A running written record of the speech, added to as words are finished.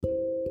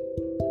Keep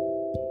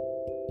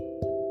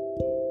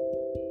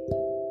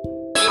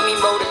me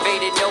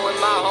motivated, knowing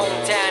my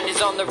hometown is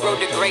on the road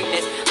to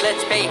greatness.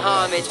 Let's pay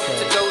homage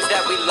to those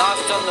that we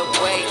lost on the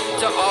way,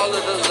 to all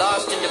of the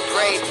lost and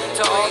depraved,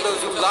 to all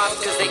those who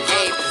lost because they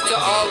gave, to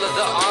all of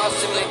the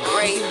awesome and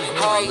great,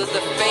 all of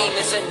the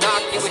famous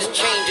innocuous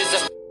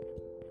changes.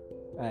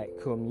 Alright,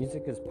 cool.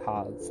 Music is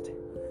paused.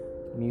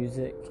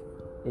 Music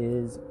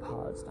is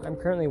paused. I'm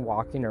currently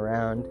walking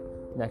around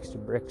next to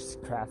Brick's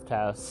Craft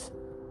House.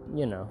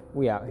 You know,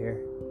 we out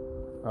here.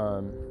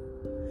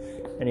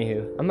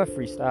 Anywho, I'm gonna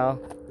freestyle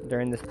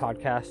during this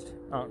podcast.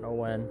 I don't know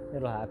when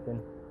it'll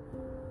happen.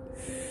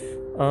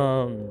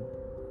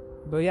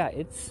 But yeah,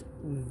 it's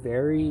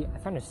very... I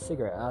found a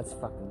cigarette. That's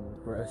fucking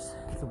gross.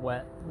 It's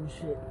wet and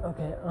shit.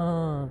 Okay,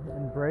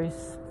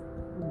 embrace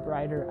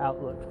brighter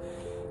outlook.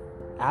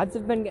 Ads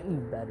have been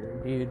getting better,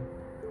 dude.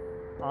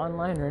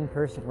 Online or in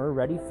person, we're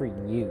ready for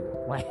you.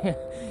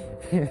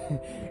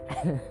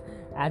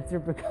 Ads are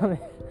becoming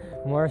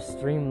more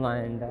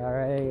streamlined,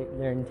 alright?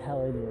 They're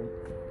intelligent.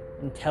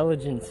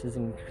 Intelligence is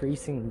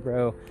increasing,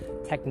 bro.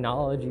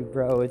 Technology,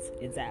 bro.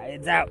 It's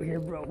out here,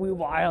 bro. We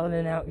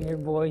wildin' out here,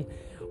 boy.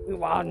 We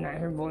wildin' out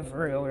here, boy,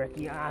 for real,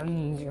 Ricky.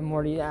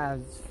 Morty,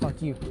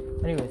 fuck you.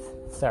 Anyways,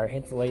 sorry,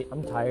 it's late.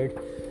 I'm tired.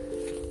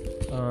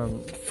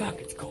 Fuck,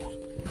 it's cold.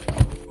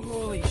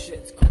 Holy shit,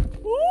 it's cold.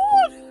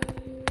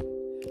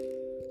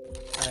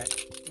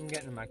 Alright, I'm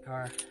getting in my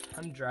car.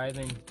 I'm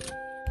driving.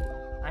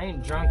 I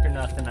ain't drunk or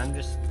nothing. I'm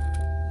just...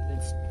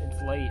 It's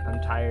late.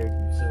 I'm tired,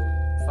 so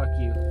fuck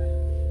you.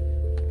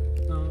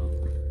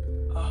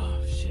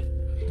 Oh, shit.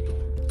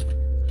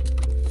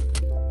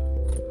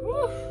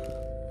 Whew.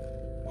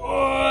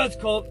 Oh, it's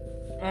cold.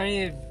 I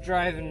need to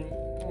drive and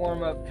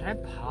warm up. Can I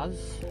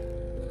pause?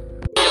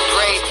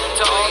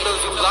 To all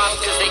those who lost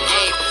because they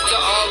gave, to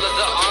all of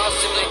the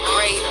awesome and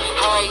great,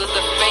 all of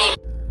the fame.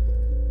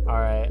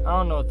 Alright, I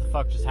don't know what the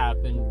fuck just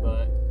happened,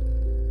 but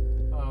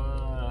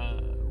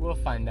we'll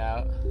find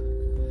out.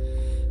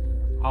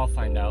 I'll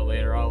find out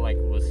later. I'll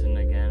listen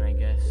again, I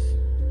guess.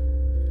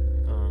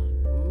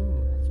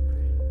 Ooh, that's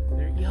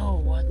pretty. Yo,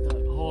 what the?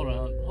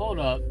 Hold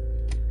up.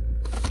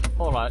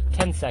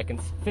 10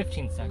 seconds.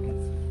 15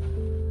 seconds.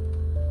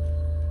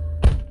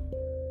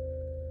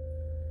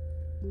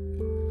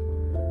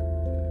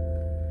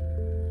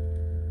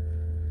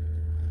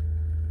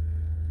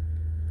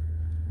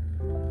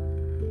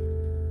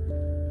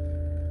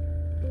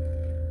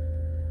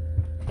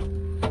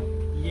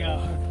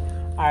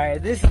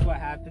 Alright, this is what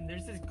happened.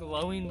 There's this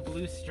glowing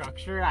blue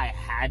structure I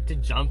had to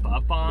jump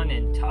up on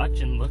and touch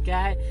and look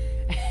at.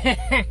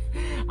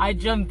 I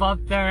jump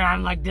up there and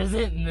I'm like, does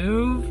it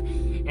move?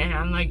 And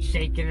I'm like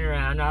shaking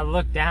around. I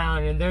look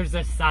down and there's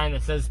a sign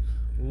that says,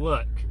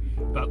 look,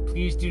 but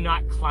please do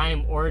not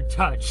climb or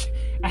touch.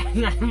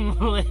 And I'm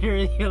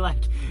literally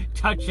like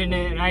touching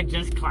it and I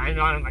just climbed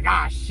on it. I'm like,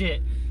 ah,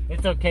 shit.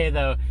 It's okay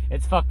though.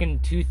 It's fucking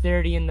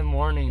 2:30 in the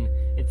morning.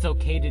 It's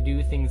okay to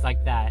do things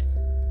like that.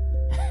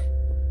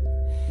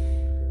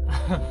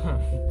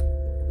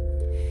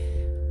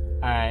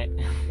 Alright.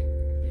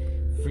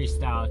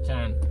 Freestyle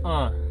time.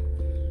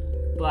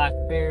 Black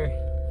Bear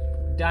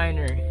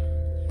Diner.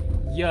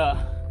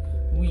 Yeah.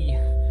 We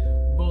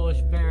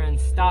bullish bearing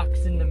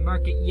stocks in the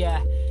market,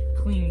 yeah.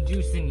 Clean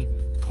juicing,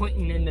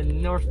 pointing in the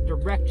north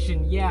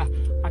direction, yeah.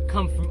 I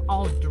come from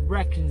all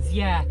directions,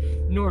 yeah.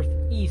 North,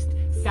 east,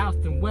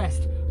 south, and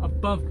west.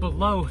 Above,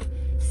 below.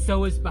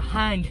 So is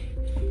behind.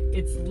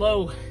 It's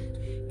low.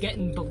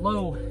 Getting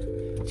below.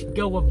 To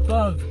go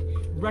above,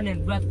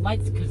 running red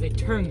lights cause they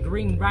turn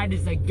green right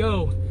as I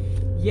go.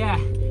 Yeah,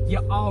 you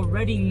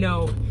already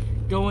know.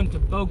 Going to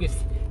Bogus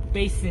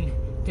Basin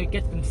to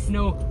get them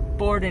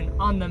snowboarding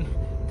on them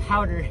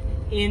powder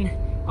in.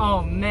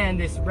 Oh man,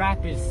 this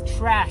rap is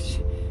trash.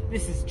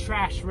 This is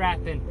trash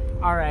rapping.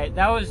 Alright,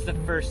 that was the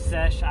first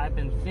sesh. I've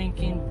been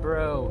thinking,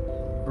 bro.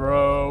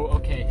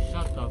 Okay,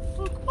 shut the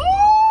fuck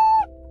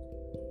up.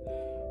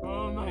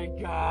 Oh my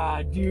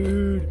god,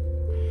 dude.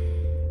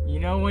 You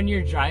know, when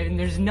you're driving,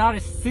 there's not a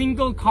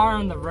single car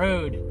on the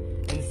road.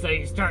 And so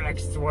you start like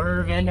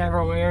swerving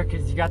everywhere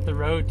because you got the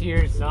road to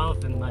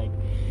yourself and like,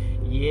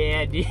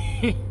 yeah, dude.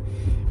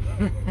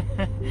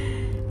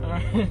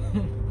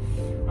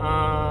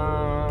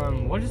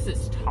 What is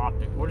this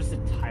topic? What is the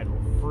title?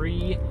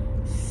 Free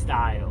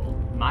style.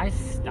 My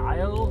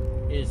style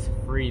is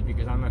free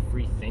because I'm a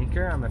free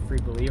thinker. I'm a free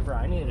believer.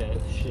 I need a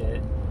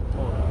shit.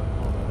 Hold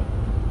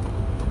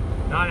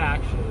on. Not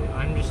actually.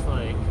 I'm just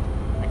like,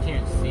 I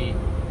can't see.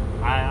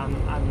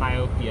 I'm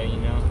myopia,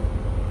 you know.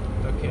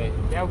 Okay,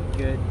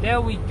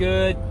 there we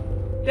good.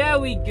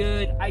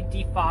 I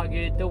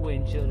defogged the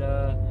windshield.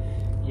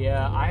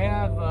 Yeah, I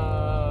have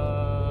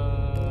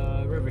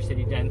River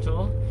City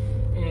Dental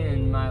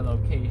in my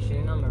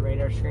location on my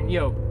radar screen.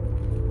 Yo,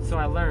 so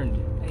I learned.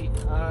 Hey,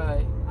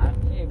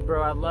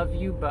 bro, I love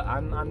you, but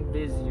I'm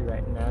busy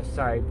right now.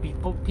 Sorry,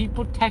 people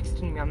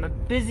texting me. I'm a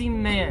busy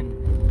man.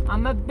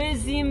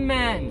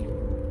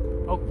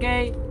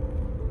 Okay,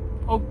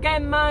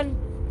 man.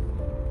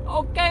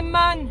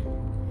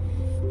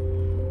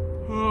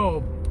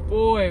 Oh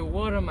boy,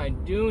 what am I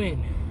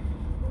doing?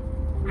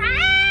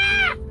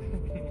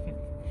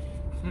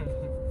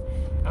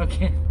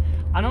 Okay,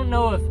 I don't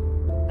know if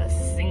a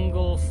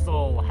single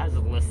soul has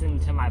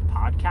listened to my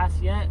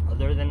podcast yet,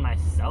 other than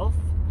myself,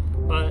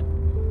 but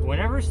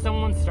whenever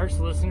someone starts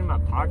listening to my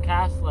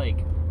podcast, like,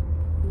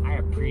 I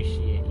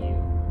appreciate you.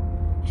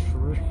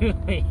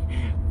 Truly,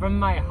 from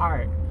my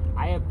heart,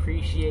 I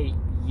appreciate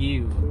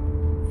you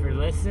for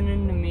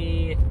listening to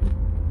me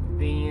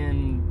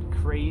being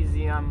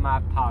crazy on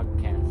my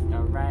podcast,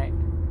 alright?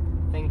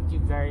 Thank you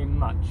very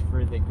much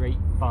for the great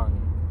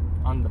fun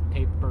on the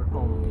paper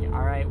only,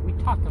 alright? We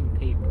talking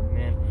paper,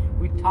 man.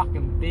 We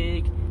talking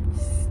big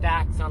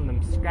stacks on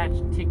them scratch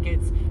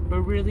tickets,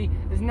 but really,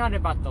 it's not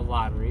about the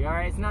lottery,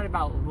 alright? It's not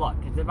about luck.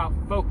 It's about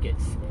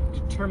focus,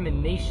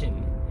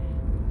 determination,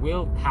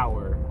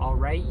 willpower,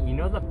 alright? You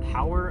know the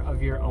power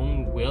of your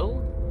own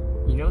will?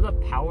 You know the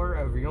power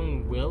of your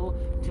own will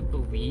to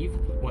believe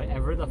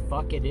whatever the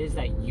fuck it is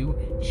that you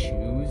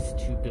choose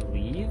to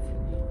believe?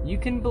 You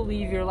can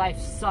believe your life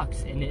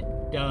sucks, and it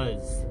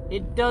does.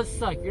 It does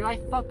suck. Your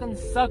life fucking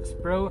sucks,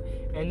 bro.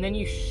 And then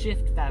you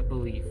shift that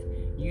belief.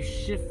 You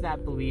shift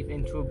that belief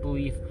into a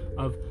belief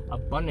of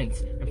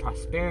abundance and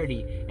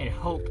prosperity and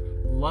hope,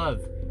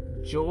 love,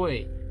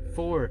 joy.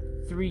 4,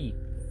 3,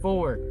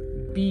 4.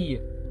 Be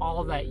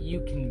all that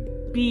you can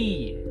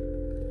be.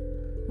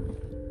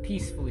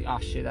 Peacefully. Oh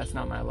shit, that's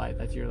not my light.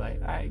 That's your light.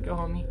 Alright, go,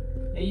 homie.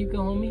 Hey, you go,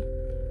 homie.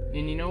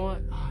 And you know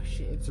what? Oh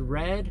shit, it's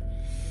red.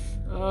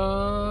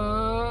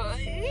 I'm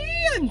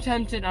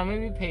tempted. I'm gonna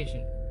be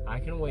patient. I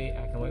can wait.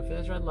 I can wait for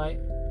this red light.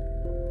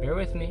 Bear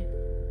with me.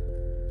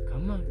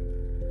 Come on.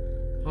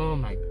 Oh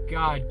my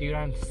god, dude,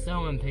 I'm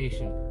so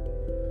impatient.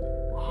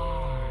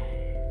 Why?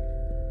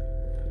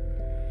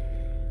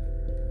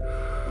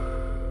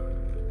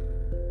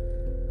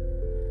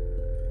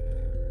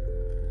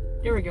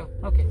 There we go.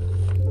 Okay.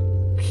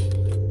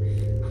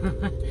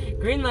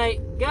 Green light,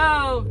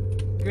 go!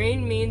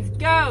 Green means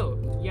go.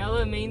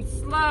 Yellow means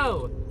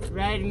slow.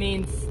 Red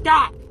means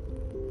stop.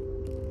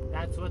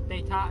 That's what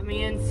they taught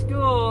me in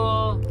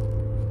school.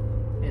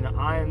 And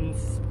I'm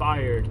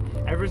inspired.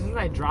 Ever since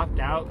I dropped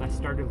out, I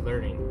started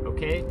learning,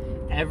 okay?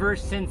 Ever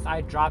since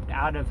I dropped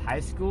out of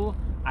high school,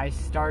 I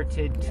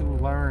started to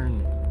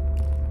learn.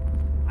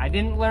 I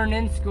didn't learn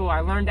in school. I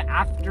learned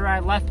after I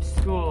left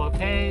school,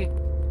 okay?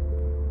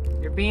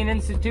 You're being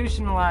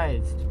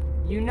institutionalized.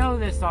 You know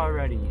this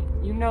already.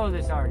 You know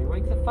this already.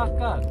 Wake the fuck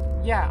up.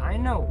 Yeah, I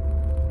know.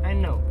 I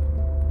know.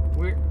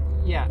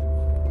 Yeah.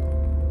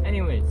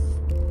 Anyways.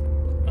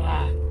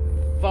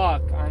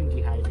 Fuck, I'm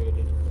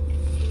dehydrated.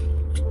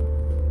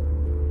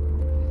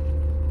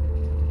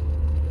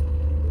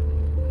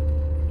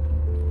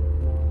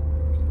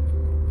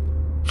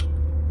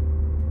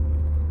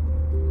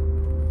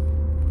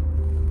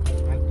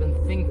 I've been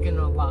thinking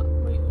a lot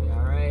lately,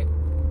 alright?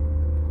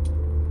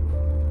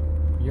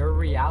 Your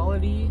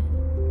reality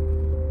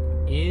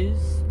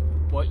is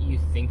what you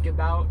think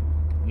about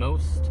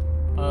most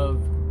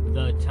of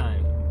the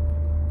time,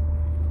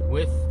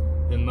 with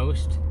the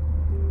most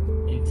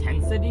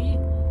intensity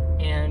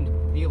and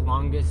the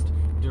longest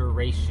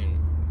duration.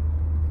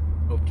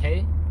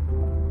 Okay?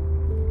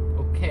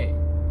 Okay.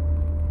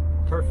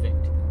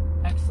 Perfect.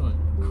 Excellent.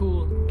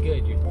 Cool.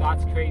 Good. Your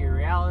thoughts create your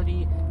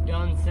reality.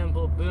 Done.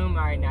 Simple. Boom.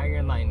 Alright, now you're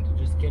enlightened.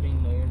 Just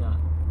kidding. No, you're not.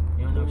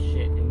 You don't know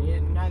shit.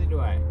 And neither do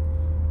I.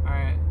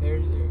 Alright,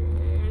 there's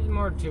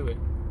more to it.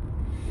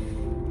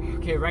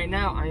 Okay, right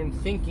now I am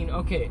thinking,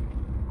 okay,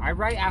 I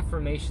write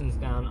affirmations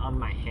down on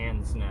my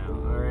hands now,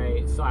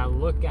 alright? So I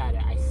look at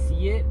it, I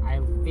see it,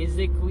 I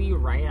physically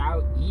write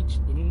out each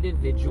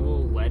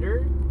individual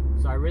letter,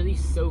 so I really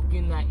soak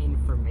in that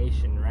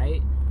information,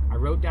 right? I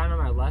wrote down on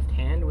my left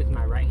hand with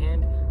my right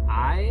hand,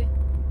 I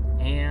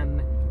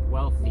am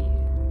wealthy.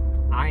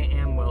 I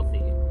am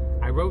wealthy.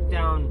 I wrote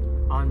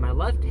down on my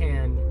left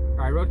hand,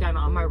 or I wrote down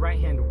on my right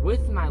hand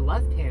with my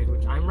left hand,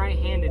 which I'm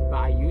right-handed, but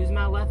I use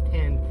my left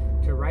hand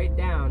to write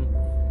down,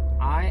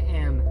 I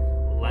am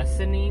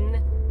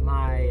lessening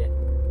my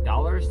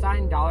dollar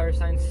sign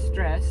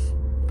stress.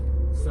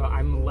 So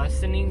I'm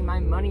lessening my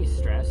money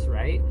stress,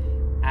 right?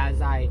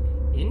 As I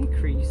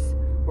increase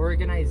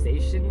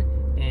organization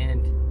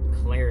and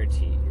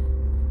clarity.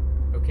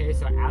 Okay,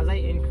 so as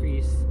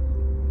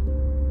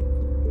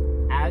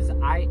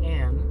I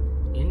am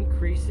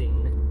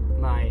increasing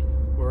my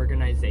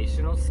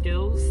organizational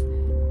skills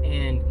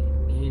and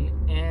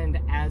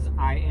as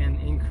I am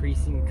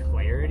increasing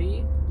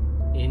clarity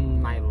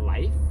in my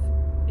life,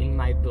 in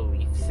my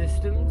belief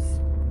systems,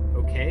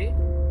 okay?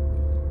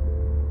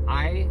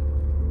 I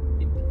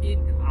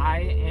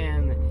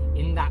am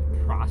in that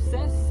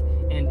process,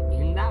 and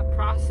in that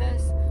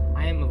process,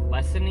 I am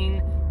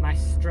lessening my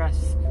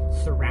stress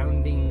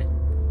surrounding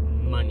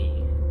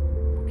money,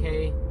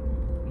 okay?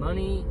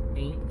 Money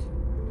ain't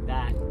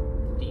that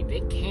deep.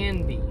 It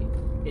can be.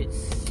 It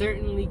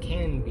certainly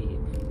can be,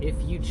 if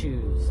you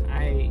choose.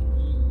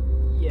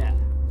 Yeah.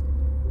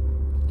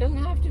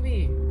 Doesn't have to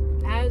be.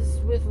 As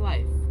with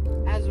life,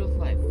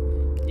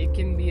 it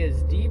can be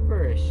as deep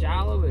or as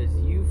shallow as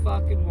you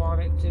fucking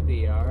want it to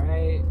be,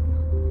 alright?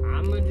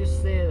 I'ma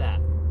just say that.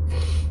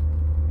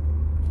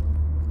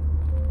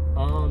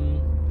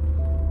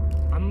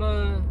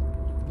 I'ma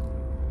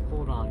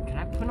on. Can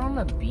I put on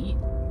a beat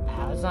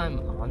as I'm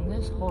on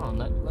this? Hold on.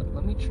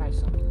 Let me try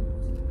something.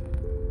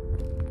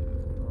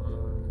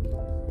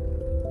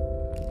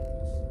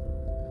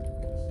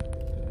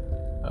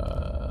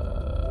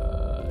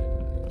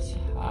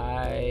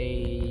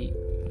 Type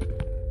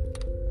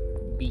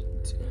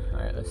beat. All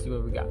right. Let's see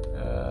what we got.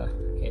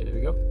 Okay. There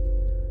we go.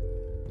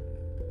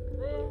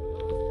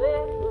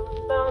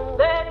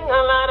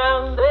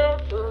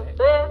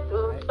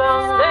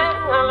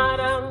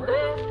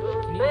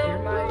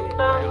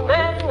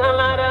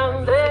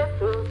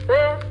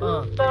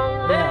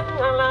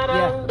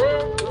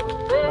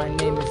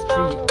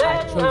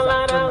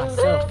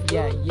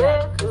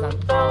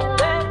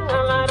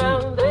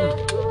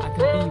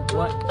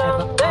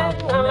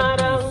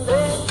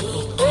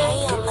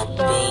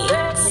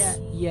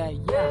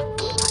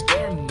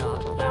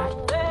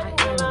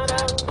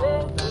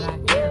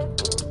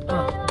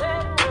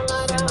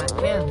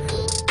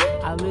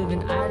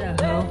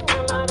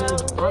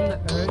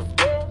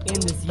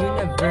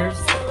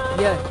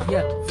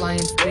 Yeah,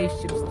 flying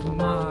spaceships to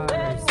Mars.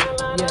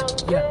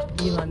 Yeah,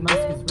 Elon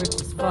Musk is rich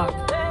as fuck.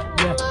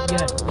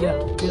 Yeah,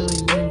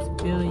 billions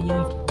in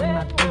my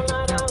bank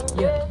account.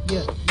 Yeah,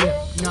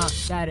 not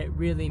that it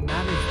really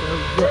matters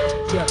though.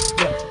 Yeah,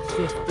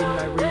 shifting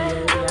my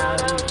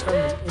reality from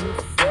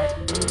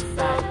the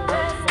inside,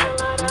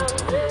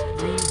 outside,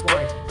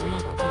 rewind,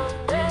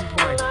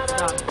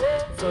 stop,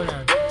 slow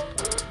down.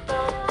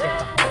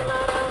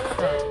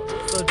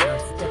 Slow down,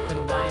 step in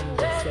line,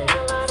 they say.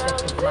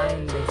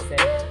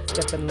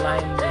 Step in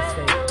line, they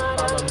say.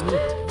 Follow me.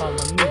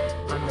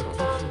 I'ma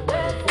teach you what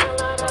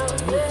I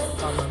think.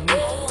 Follow me.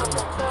 I'ma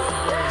teach you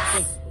what I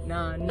think.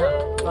 Nah,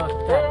 fuck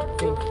that.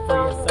 Think for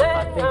yourself,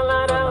 I think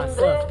for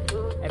myself.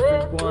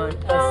 Everyone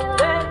else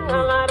telling me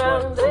what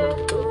to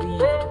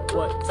believe,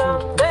 what to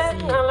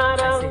perceive.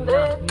 I say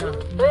nah.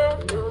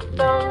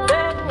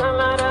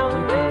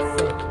 You can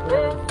say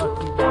whatever the fuck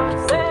you wanna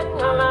say.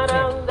 I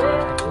don't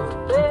care. I choose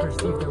to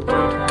perceive the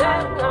way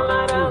that I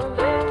want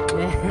to.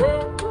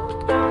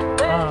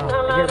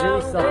 I get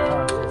really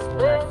self-conscious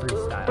when I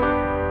freestyle.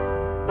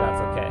 That's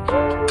okay. I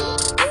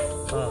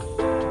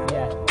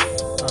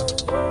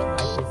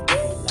just do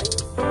like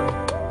this.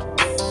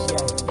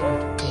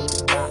 Ain't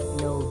got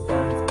no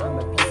guns. I'm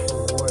a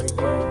peaceful warrior.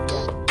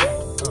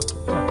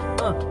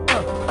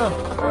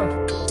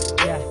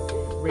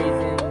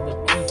 Raising the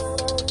peace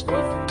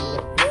of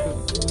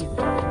ease.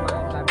 My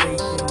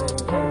vibration,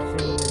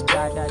 attention, da.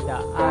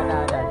 And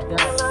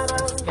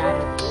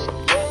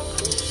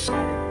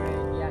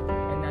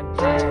I'm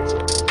dead.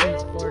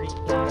 240 in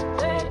the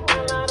plane.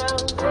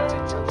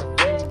 Driving on the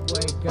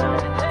freeway, gonna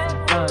have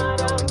some fun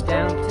going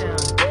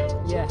downtown.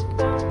 Yeah.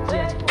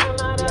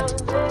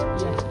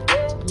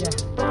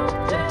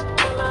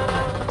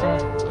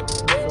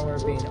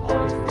 Absorbing all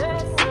these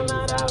frequencies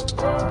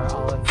that are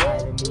all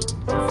inside of me.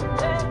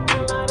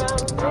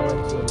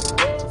 Technology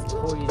is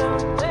poison in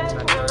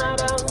my mind.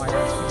 That's why I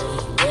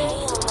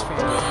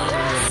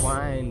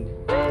rewind.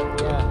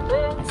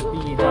 Yeah, I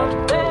speed up.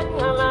 Then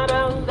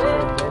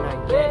I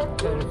get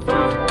to the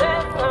future.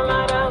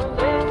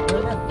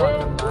 Where the fuck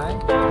am I?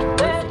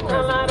 Where's the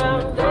present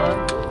moment gone?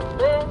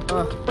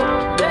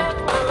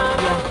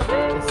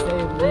 They say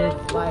live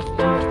life in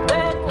the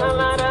present because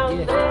it's a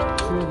gift.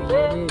 Truly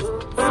it is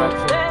such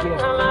a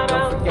gift.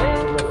 Don't forget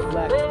to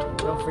reflect.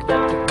 Don't forget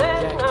to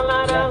project.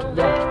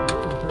 Yeah, you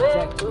can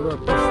project your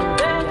perceived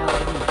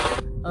reality.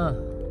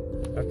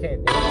 Okay,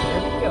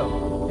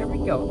 there we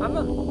go. I'm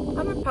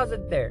gonna pause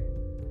it there.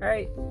 All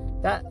right,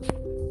 that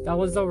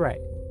was all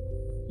right.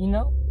 You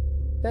know,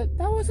 that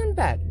wasn't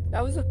bad.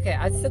 That was okay.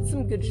 I said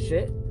some good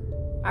shit.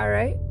 All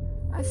right,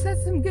 I said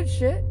some good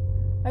shit.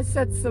 I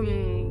said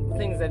some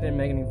things that didn't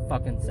make any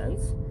fucking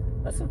sense.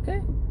 That's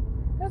okay.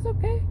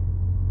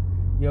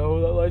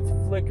 Yo, that light's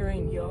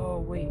flickering. Yo,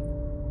 wait.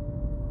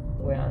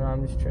 I know,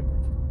 I'm just tripping.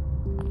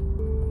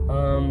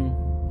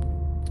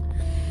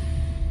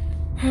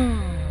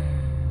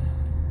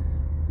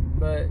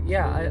 But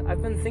yeah,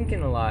 I've been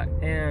thinking a lot,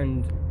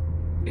 and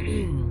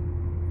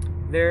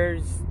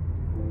there's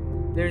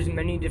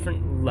many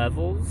different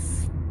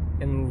levels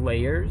and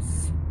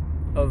layers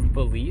of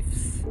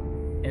beliefs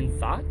and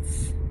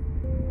thoughts.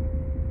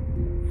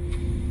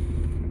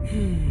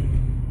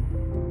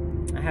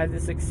 I had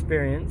this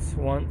experience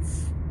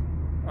once.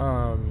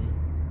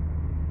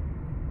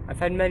 I've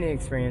had many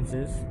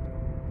experiences,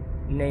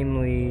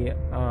 namely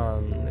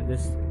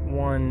this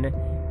one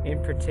in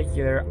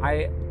particular.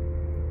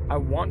 I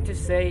want to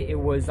say it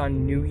was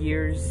on New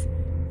Year's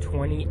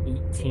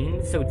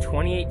 2018, so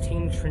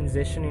 2018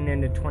 transitioning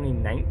into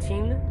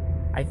 2019,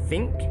 I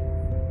think.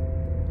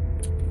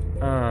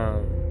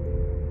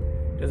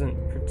 Doesn't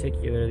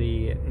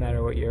particularly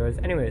matter what year it was.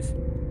 Anyways,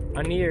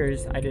 on New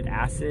Year's, I did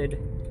acid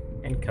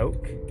and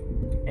coke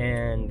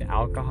and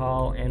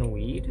alcohol and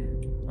weed.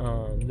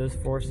 Those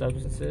 4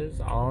 substances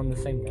all on the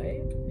same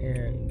night,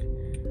 and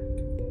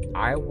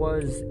I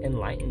was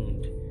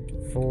enlightened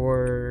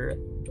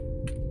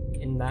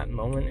in that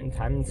moment in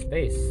time and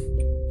space.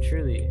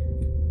 Truly,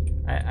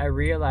 I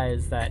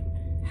realized that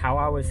how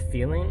I was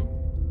feeling,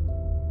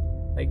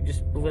 like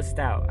just blissed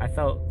out. I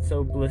felt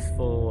so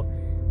blissful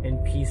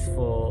and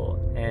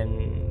peaceful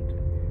and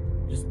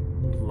just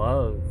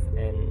love.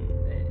 And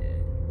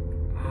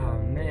oh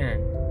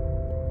man,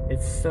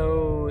 it's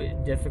so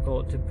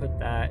difficult to put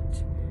that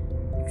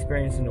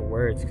experience into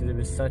words, because it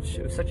was such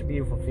a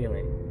beautiful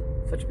feeling.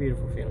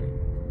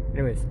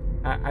 Anyways,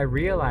 I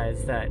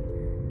realized that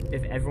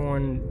if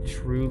everyone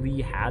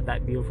truly had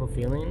that beautiful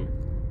feeling,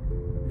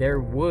 there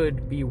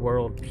would be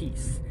world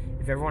peace.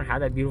 If everyone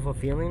had that beautiful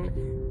feeling,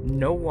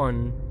 no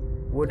one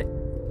would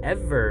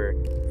ever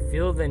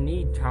feel the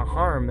need to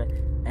harm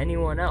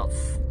anyone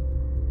else.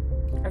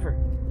 Ever.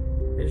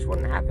 It just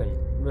wouldn't happen.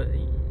 But,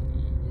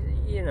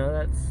 you know,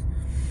 that's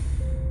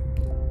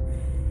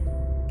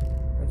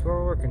what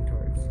we're working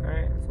towards.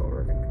 Alright? That's what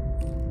we're working towards.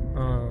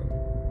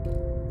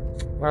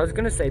 What I was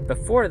gonna say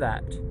before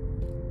that.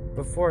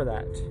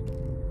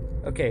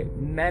 Okay,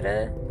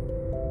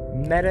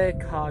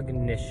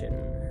 metacognition.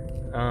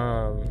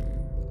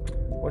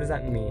 What does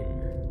that mean?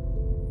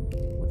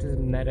 What does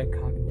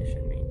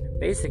metacognition mean?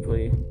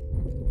 Basically,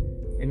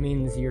 it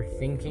means you're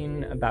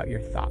thinking about your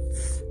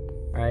thoughts,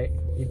 right?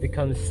 You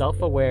become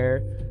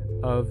self-aware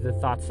of the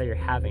thoughts that you're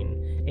having,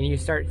 and you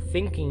start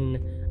thinking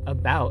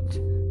about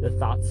the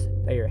thoughts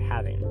that you're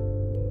having,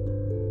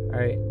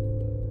 alright?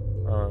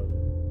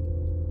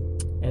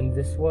 And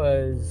this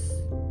was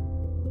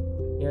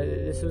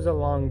a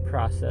long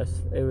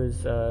process. It was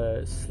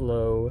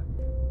slow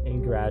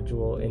and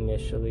gradual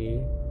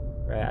initially,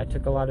 right? I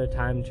took a lot of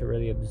time to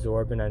really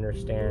absorb and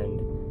understand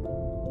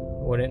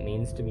what it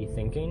means to be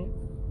thinking,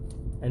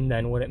 and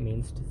then what it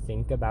means to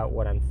think about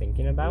what I'm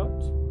thinking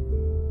about.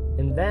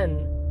 And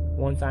then,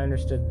 once I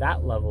understood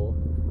that level,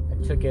 I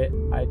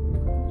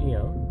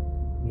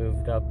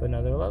moved up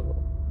another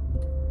level.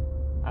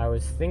 I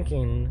was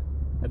thinking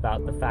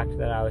about the fact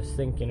that I was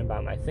thinking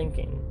about my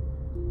thinking,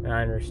 and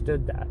I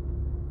understood that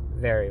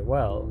very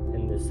well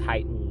in this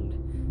heightened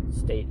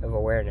state of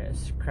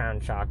awareness. Crown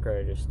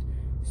chakra just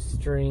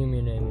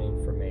streaming in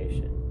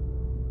information.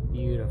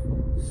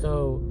 Beautiful.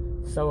 So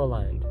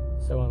aligned.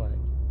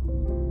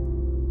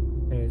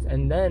 Anyways,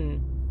 and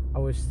then I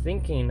was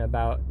thinking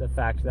about the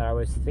fact that I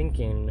was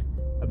thinking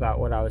about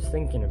what I was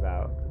thinking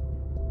about.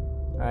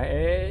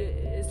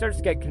 It starts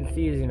to get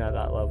confusing at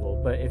that level,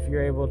 but if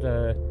you're able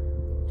to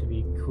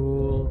be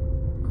cool,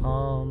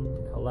 calm,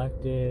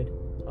 collected,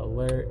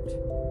 alert,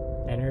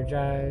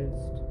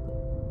 energized,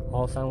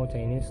 all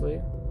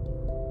simultaneously,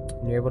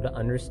 and you're able to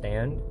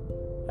understand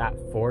that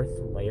fourth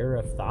layer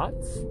of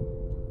thoughts,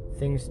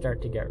 things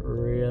start to get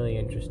really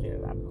interesting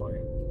at that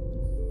point,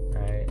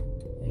 right?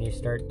 And you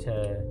start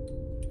to,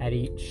 at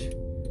each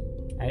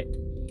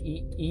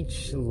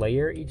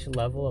layer, each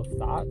level of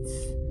thoughts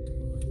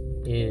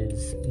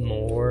is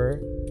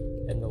more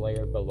than the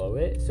layer below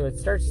it. So it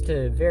starts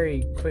to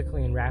very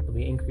quickly and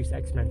rapidly increase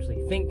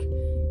exponentially. Think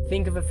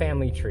of a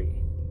family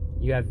tree.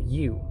 You have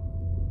you,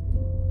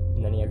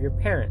 and then you have your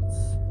parents,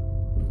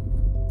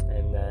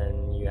 and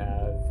then you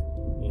have,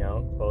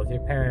 both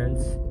your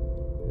parents,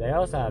 they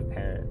also have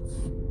parents,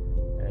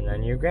 and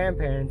then your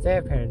grandparents, they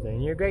have parents,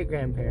 and your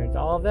great-grandparents,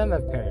 all of them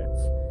have parents,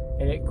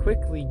 and it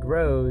quickly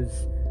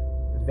grows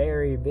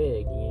very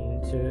big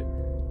into,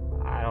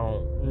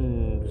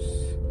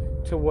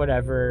 to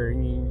whatever,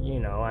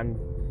 I'm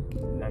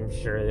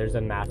sure there's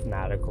a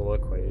mathematical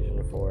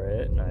equation for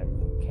it, and I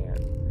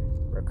can't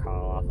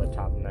recall off the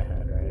top of my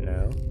head right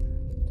now.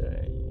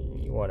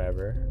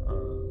 Whatever.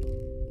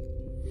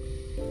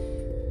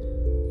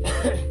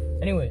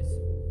 Anyways,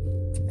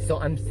 so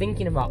I'm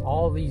thinking about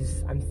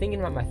I'm thinking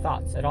about my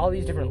thoughts at all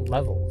these different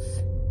levels,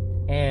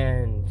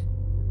 and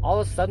all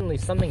of a sudden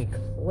something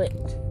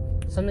clicked.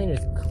 Something is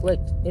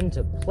clicked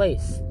into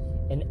place,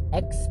 and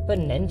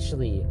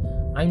exponentially,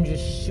 I'm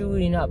just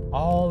shooting up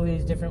all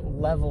these different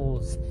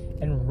levels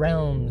and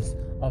realms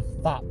of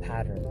thought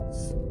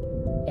patterns.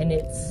 And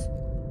it's,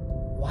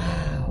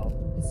 wow,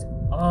 it's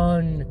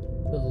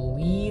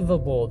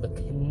unbelievable the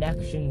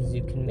connections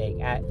you can make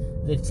at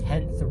the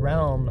 10th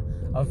realm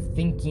of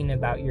thinking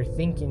about your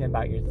thinking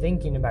about your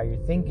thinking about your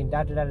thinking,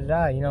 10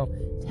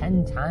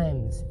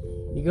 times.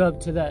 You go up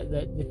to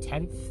the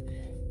 10th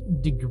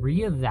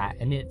degree of that,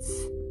 and it's,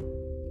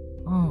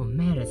 oh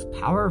man, it's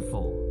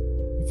powerful.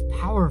 It's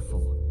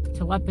powerful.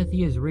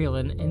 Telepathy is real,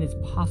 and it's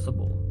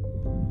possible.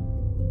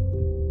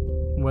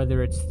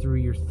 Whether it's through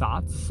your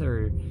thoughts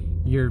or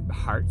your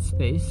heart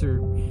space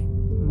or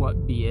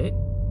what be it.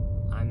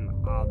 I'm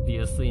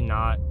obviously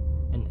not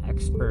an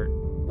expert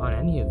on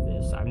any of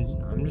this.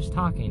 I'm just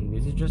talking.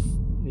 These are just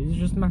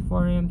my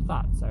 4 a.m.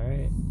 thoughts,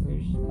 alright?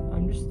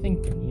 I'm just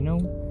thinking,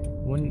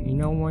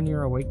 when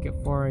you're awake at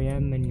 4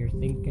 a.m. and you're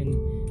thinking,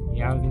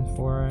 you're having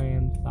 4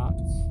 a.m.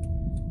 thoughts.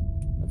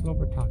 That's what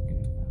we're talking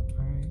about,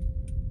 alright?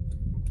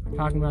 We're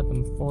talking about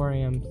them 4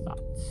 a.m.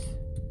 thoughts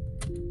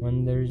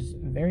when there's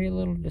very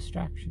little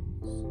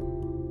distractions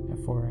at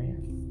 4 a.m.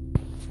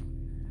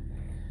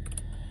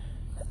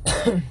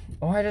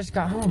 Oh, I just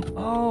got home.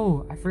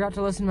 Oh, I forgot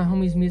to listen to my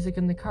homie's music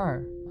in the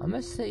car. I'm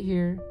gonna sit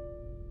here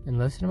and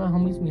listen to my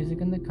homie's music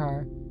in the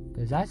car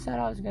because I said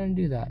I was gonna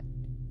do that.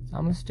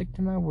 I'm gonna stick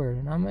to my word,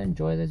 and I'm gonna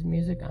enjoy this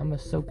music. I'm gonna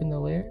soak in the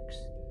lyrics.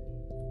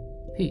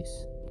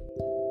 Peace.